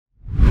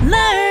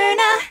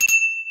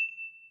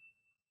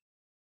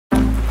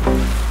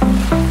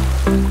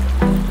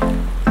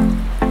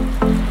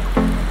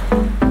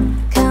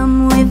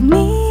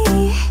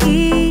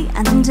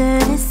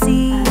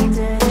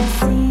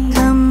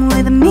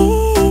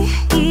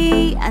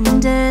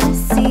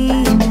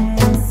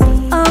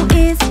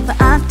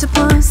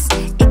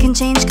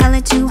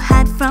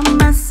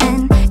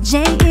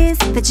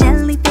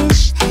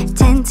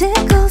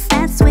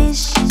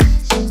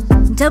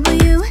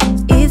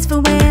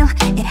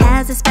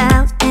has a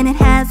spout and it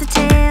has a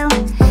tail.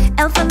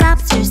 L for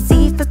lobster,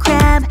 C for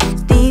crab,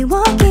 they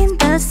walk in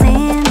the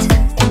sand.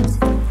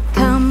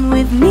 Come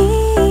with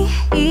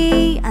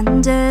me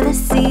under the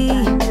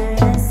sea.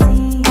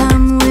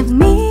 Come with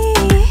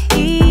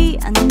me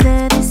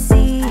under the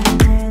sea.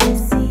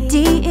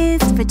 D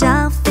is for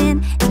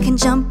dolphin, it can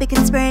jump, it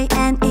can spray,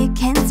 and it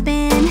can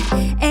spin.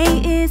 A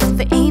is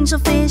for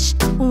angelfish,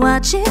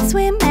 watch it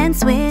swim and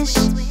swish.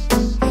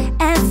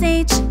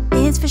 SH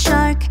is for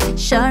shark,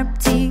 sharp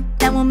teeth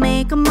that will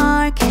make a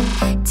mark.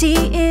 T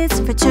is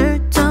for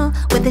turtle,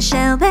 with a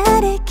shell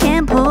that it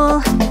can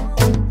pull.